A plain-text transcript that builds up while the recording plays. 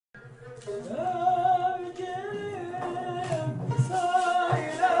If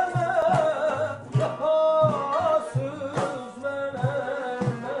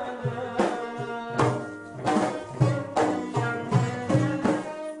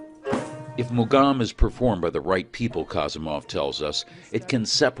Mugam is performed by the right people, Kazimov tells us, it can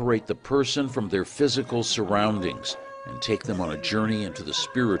separate the person from their physical surroundings and take them on a journey into the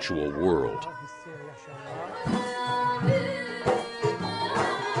spiritual world.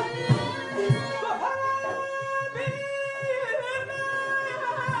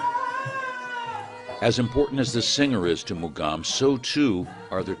 As important as the singer is to Mugam, so too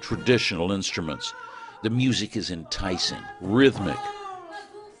are the traditional instruments. The music is enticing, rhythmic,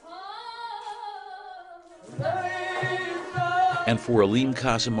 and for Alim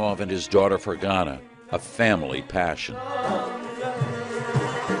Kazimov and his daughter Fergana, a family passion.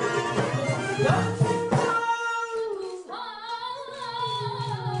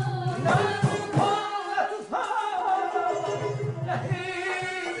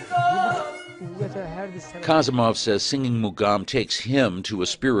 Kazimov says singing Mugam takes him to a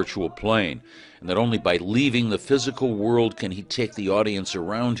spiritual plane, and that only by leaving the physical world can he take the audience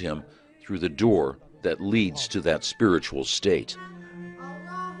around him through the door that leads to that spiritual state.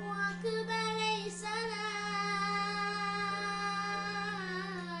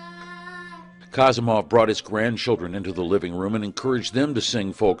 Kazimov brought his grandchildren into the living room and encouraged them to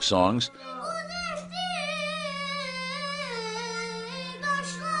sing folk songs.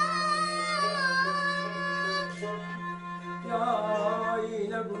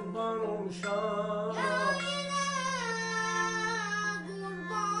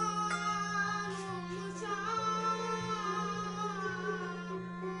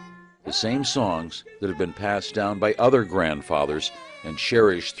 The same songs that have been passed down by other grandfathers and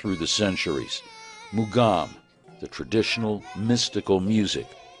cherished through the centuries. Mugam, the traditional mystical music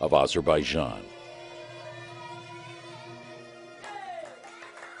of Azerbaijan.